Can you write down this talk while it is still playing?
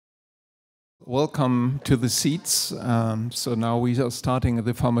Welcome to the seats. So now we are starting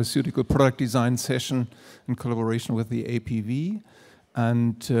the pharmaceutical product design session in collaboration with the APV,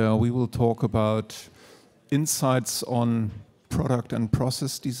 and we will talk about insights on product and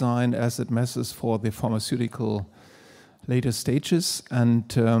process design as it matters for the pharmaceutical later stages. And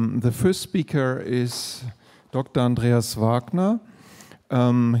the first speaker is Dr. Andreas Wagner.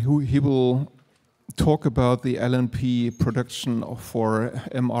 He will talk about the LNP production for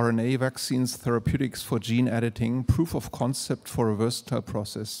mRNA vaccines, therapeutics for gene editing, proof of concept for a versatile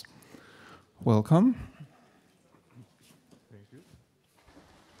process. Welcome. Thank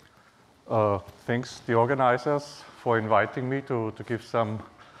you. Thanks, the organizers, for inviting me to give some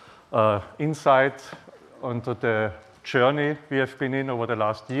insight onto the journey we have been in over the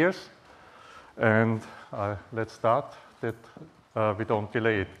last years. And let's start that we don't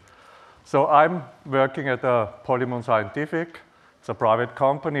delay it. So I'm working at Polymun Scientific. It's a private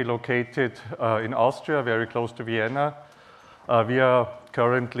company located in Austria, very close to Vienna. We are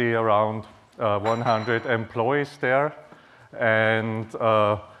currently around 100 employees there, and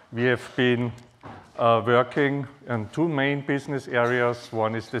we have been working in two main business areas.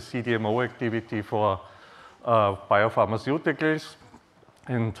 One is the CDMO activity for biopharmaceuticals,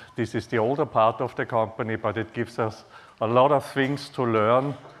 and this is the older part of the company, but it gives us a lot of things to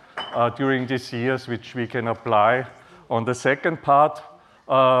learn during these years, which we can apply on the second part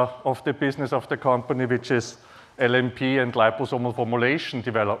of the business of the company, which is LNP and liposomal formulation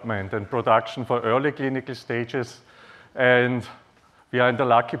development and production for early clinical stages. And we are in the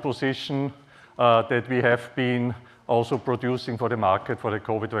lucky position that we have been also producing for the market for the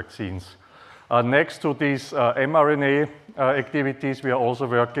COVID vaccines. Next to these mRNA activities, we are also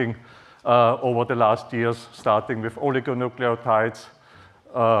working over the last years, starting with oligonucleotides,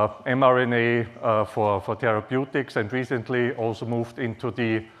 mRNA for therapeutics, and recently also moved into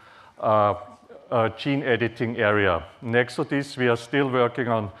the gene editing area. Next to this, we are still working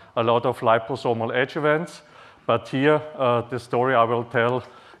on a lot of liposomal adjuvants, but here the story I will tell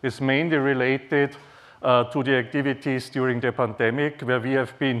is mainly related to the activities during the pandemic, where we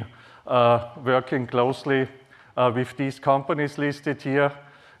have been working closely with these companies listed here.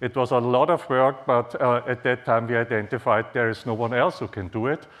 It was a lot of work, but at that time we identified there is no one else who can do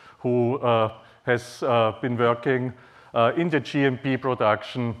it, who has been working in the GMP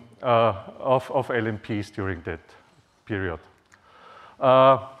production of LNPs during that period.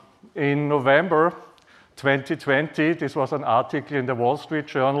 In November 2020, this was an article in the Wall Street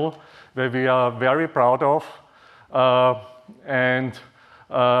Journal where we are very proud of, and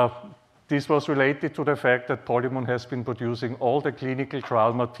this was related to the fact that Polymun has been producing all the clinical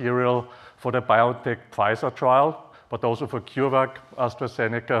trial material for the BioNTech Pfizer trial, but also for CureVac,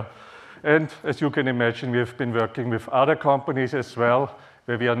 AstraZeneca. And as you can imagine, we have been working with other companies as well,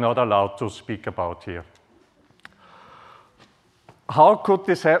 where we are not allowed to speak about here. How could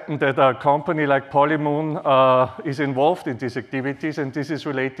this happen that a company like Polymun is involved in these activities? And this is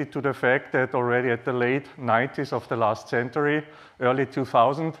related to the fact that already at the late 90s of the last century, early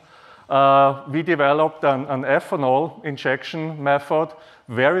 2000, we developed an ethanol injection method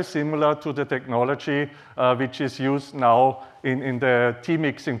very similar to the technology which is used now in the tea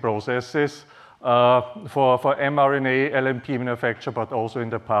mixing processes for mRNA LNP manufacture, but also in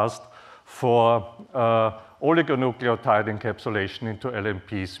the past for oligonucleotide encapsulation into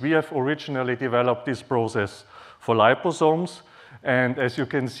LNPs. We have originally developed this process for liposomes, and as you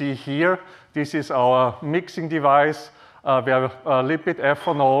can see here, this is our mixing device where lipid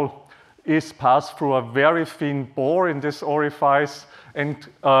ethanol is passed through a very thin pore in this orifice and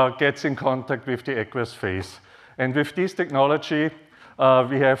gets in contact with the aqueous phase. And with this technology,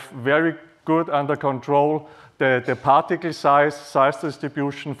 we have very good under control the particle size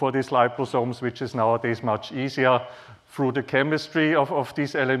distribution for these liposomes, which is nowadays much easier through the chemistry of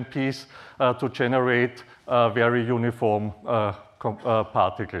these LNPs to generate very uniform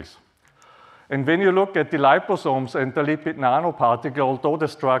particles. And when you look at the liposomes and the lipid nanoparticle, although the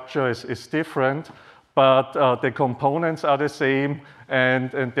structure is different, but the components are the same,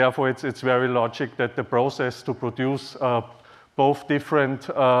 and therefore it's very logic that the process to produce both different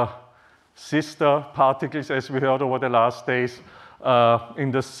sister particles, as we heard over the last days, in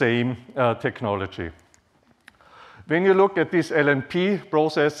the same technology. When you look at these LNP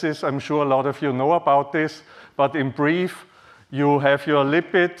processes, I'm sure a lot of you know about this, but in brief, you have your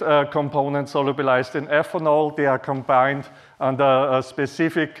lipid components solubilized in ethanol. They are combined under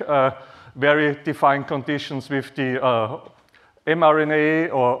specific, very defined conditions with the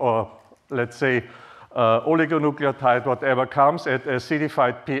mRNA or let's say oligonucleotide, whatever comes at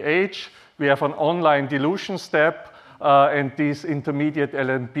acidified pH. We have an online dilution step and this intermediate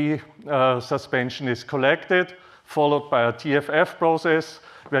LNP suspension is collected, followed by a TFF process,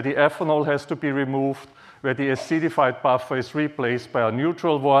 where the ethanol has to be removed, where the acidified buffer is replaced by a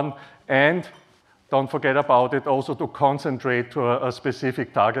neutral one, and don't forget about it, also to concentrate to a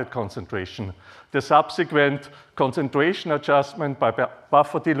specific target concentration. The subsequent concentration adjustment by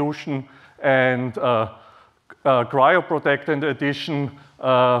buffer dilution and cryoprotectant addition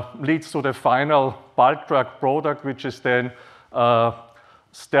leads to the final bulk drug product, which is then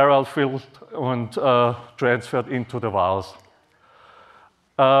sterile filled and transferred into the vials.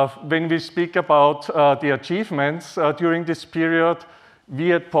 When we speak about the achievements during this period,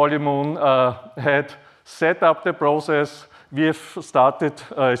 we at Polymun had set up the process. We have started,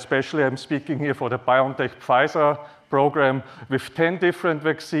 especially I'm speaking here for the BioNTech-Pfizer program, with 10 different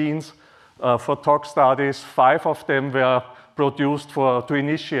vaccines for tox studies. 5 of them were produced to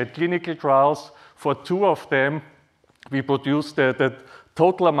initiate clinical trials. For 2 of them, we produced the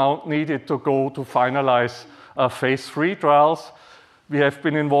total amount needed to go to finalize phase 3 trials. We have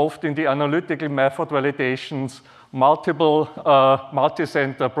been involved in the analytical method validations, multiple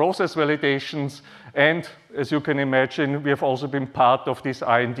multi-center process validations, and as you can imagine, we have also been part of these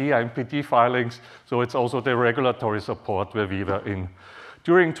IND, IMPD filings, so it's also the regulatory support where we were in.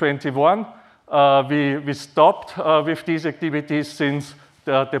 During 21, we stopped with these activities since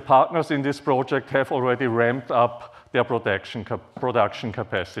the partners in this project have already ramped up their production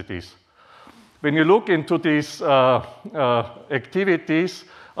capacities. When you look into these activities,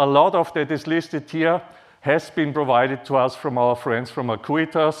 a lot of that is listed here has been provided to us from our friends from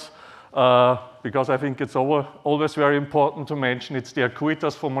Acuitas, because I think it's always very important to mention it's the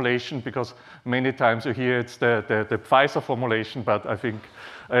Acuitas formulation, because many times you hear it's the Pfizer formulation, but I think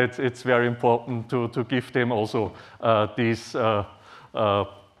it's very important to give them also the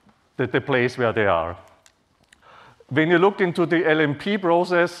place where they are. When you look into the LNP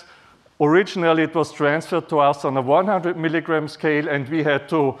process, originally it was transferred to us on a 100 milligram scale, and we had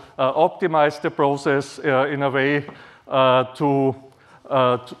to optimize the process in a way to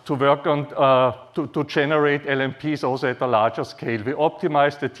work on, to generate LNPs also at a larger scale. We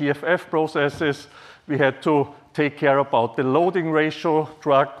optimized the TFF processes. We had to take care about the loading ratio,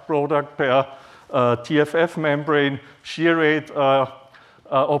 drug product per TFF membrane, shear rate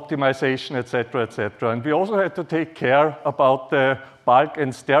optimization, etc., etc. And we also had to take care about the bulk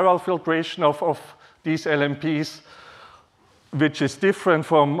and sterile filtration of these LNPs, which is different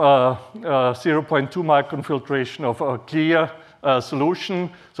from 0.2 micron filtration of a clear solution.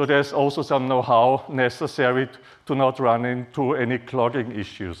 So there's also some know-how necessary to not run into any clogging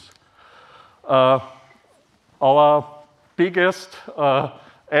issues. Our biggest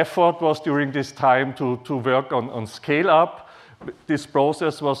effort was during this time to work on scale-up. This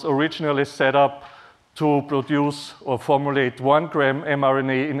process was originally set up to produce or formulate 1 gram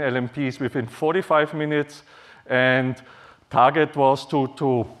mRNA in LNPs within 45 minutes, and target was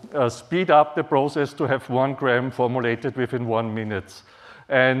to speed up the process to have 1 gram formulated within 1 minute,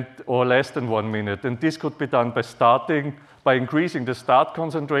 or less than 1 minute. And this could be done by increasing the start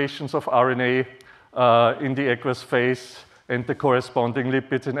concentrations of RNA in the aqueous phase and the corresponding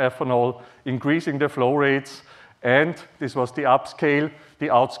lipids in ethanol, increasing the flow rates. And this was the upscale. The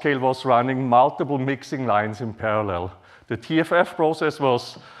outscale was running multiple mixing lines in parallel. The TFF process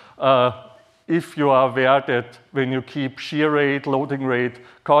was, if you are aware that when you keep shear rate, loading rate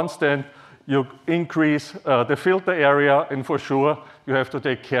constant, you increase the filter area, and for sure you have to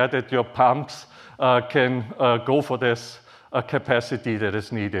take care that your pumps can go for this capacity that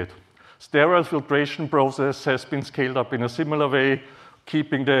is needed. Sterile filtration process has been scaled up in a similar way,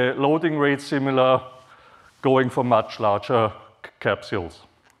 keeping the loading rate similar, going for much larger capsules.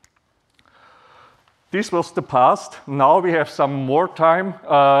 This was the past. Now we have some more time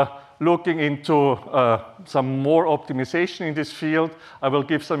looking into some more optimization in this field. I will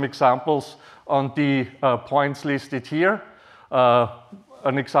give some examples on the points listed here.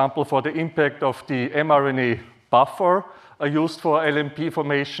 An example for the impact of the mRNA buffer used for LNP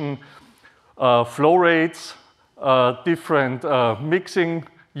formation, flow rates, different mixing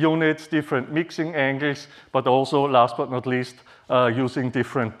units, different mixing angles, but also, last but not least, using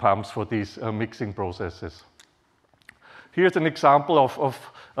different pumps for these mixing processes. Here's an example of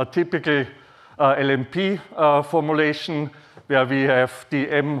a typical LNP formulation, where we have the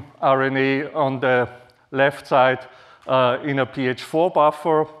mRNA on the left side in a pH 4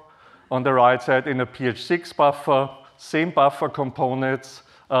 buffer, on the right side in a pH 6 buffer, same buffer components,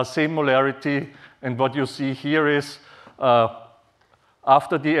 same molarity, and what you see here is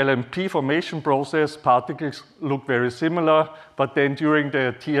after the LNP formation process, particles look very similar, but then during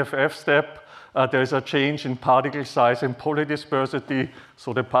the TFF step, there is a change in particle size and polydispersity,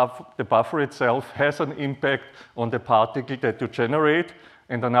 so the buffer itself has an impact on the particle that you generate.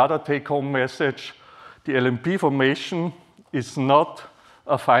 And another take-home message, the LNP formation is not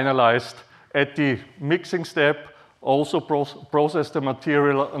finalized at the mixing step. Also process the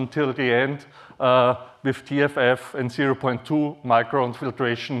material until the end with TFF and 0.2 micron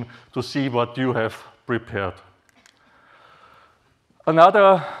filtration to see what you have prepared.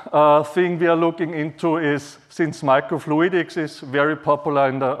 Another thing we are looking into is, since microfluidics is very popular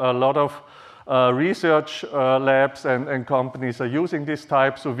and a lot of research labs and companies are using this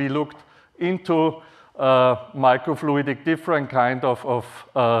type, so we looked into microfluidic, different kind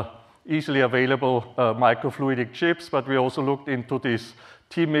of easily available microfluidic chips, but we also looked into this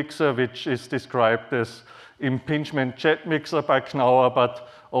T-mixer, which is described as impingement jet mixer by Knauer, but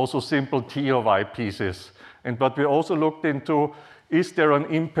also simple T or Y pieces. And what we also looked into, is there an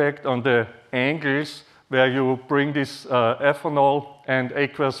impact on the angles where you bring this ethanol and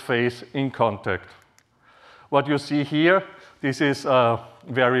aqueous phase in contact? What you see here, this is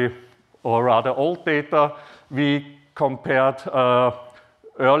very, or rather old data. We compared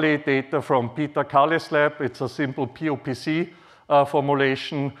early data from Peter Kalle's lab. It's a simple POPC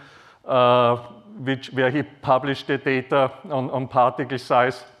formulation where he published the data on particle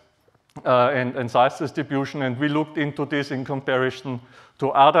size and size distribution, and we looked into this in comparison to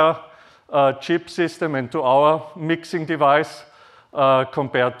other chip system and to our mixing device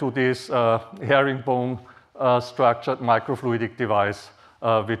compared to this herringbone structured microfluidic device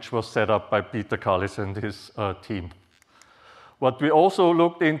which was set up by Peter Kallis and his team. What we also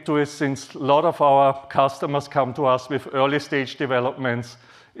looked into is, since a lot of our customers come to us with early stage developments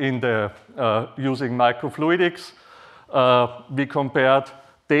in the using microfluidics, we compared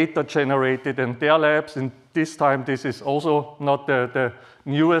data generated in their labs, and this time this is also not the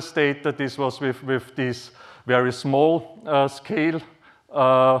newest data. This was with this very small scale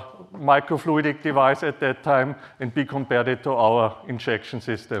microfluidic device at that time, and we compared it to our injection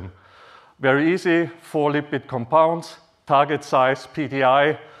system. Very easy, 4 lipid compounds, target size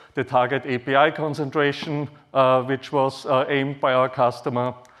PDI, the target API concentration, which was aimed by our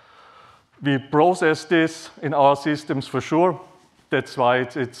customer. We process this in our systems for sure. That's why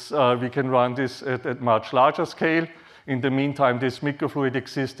we can run this at much larger scale. In the meantime, these microfluidic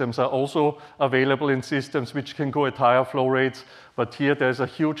systems are also available in systems which can go at higher flow rates. But here there's a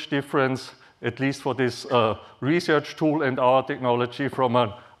huge difference, at least for this research tool and our technology, from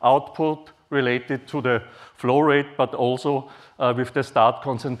an output related to the flow rate, but also with the start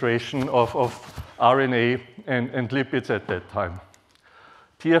concentration of RNA and lipids at that time.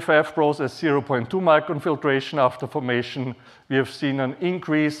 TFF process 0.2 micron filtration after formation. We have seen an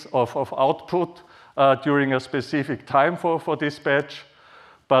increase of output during a specific time for this batch.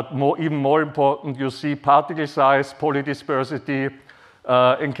 But even more important, you see particle size, polydispersity,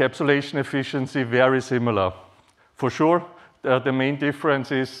 encapsulation efficiency very similar. For sure, the main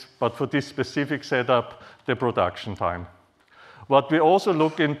difference is, but for this specific setup, the production time. What we also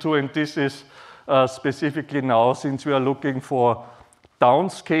look into, and this is specifically now, since we are looking for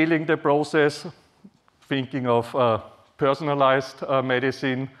downscaling the process, thinking of personalized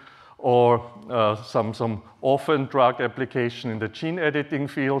medicine or some orphan drug application in the gene editing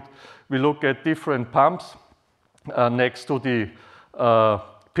field, we look at different pumps next to the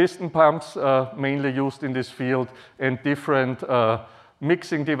piston pumps mainly used in this field, and different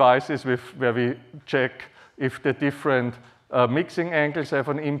mixing devices where we check if the different mixing angles have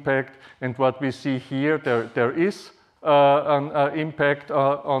an impact. And what we see here, there is an impact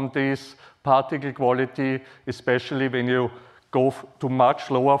on this particle quality, especially when you go to much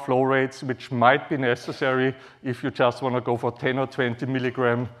lower flow rates, which might be necessary if you just want to go for 10 or 20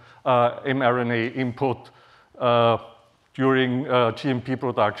 milligram mRNA input during GMP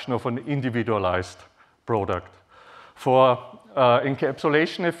production of an individualized product. For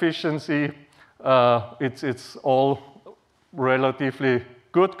encapsulation efficiency, it's all relatively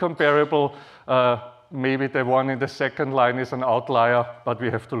good, comparable. Maybe the one in the second line is an outlier, but we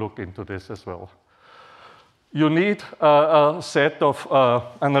have to look into this as well. You need a set of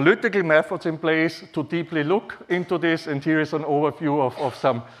analytical methods in place to deeply look into this, and here is an overview of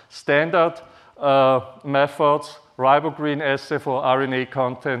some standard methods. Ribogreen assay for RNA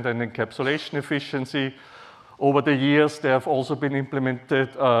content and encapsulation efficiency. Over the years, there have also been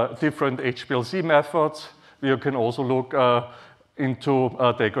implemented different HPLC methods. You can also look into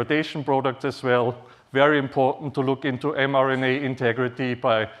degradation products as well. Very important to look into mRNA integrity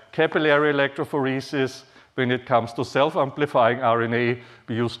by capillary electrophoresis. When it comes to self-amplifying RNA,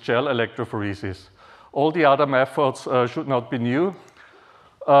 we use gel electrophoresis. All the other methods should not be new.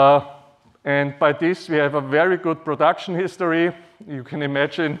 And by this, we have a very good production history. You can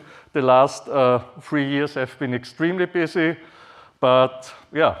imagine the last 3 years have been extremely busy. But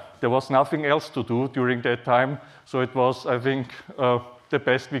yeah, there was nothing else to do during that time. So it was, I think, the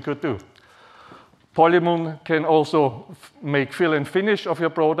best we could do. Polymun can also make fill and finish of your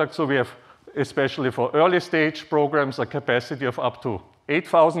product. So we have, especially for early stage programs, a capacity of up to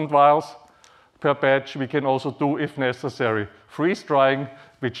 8,000 vials per batch. We can also do, if necessary, freeze drying,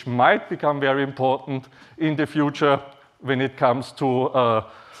 which might become very important in the future when it comes to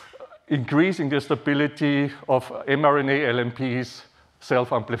increasing the stability of mRNA LNPs,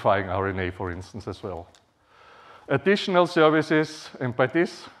 self-amplifying RNA, for instance, as well. Additional services, and by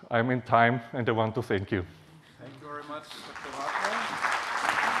this, I'm in time, and I want to thank you. Thank you very much, Dr. Wagner.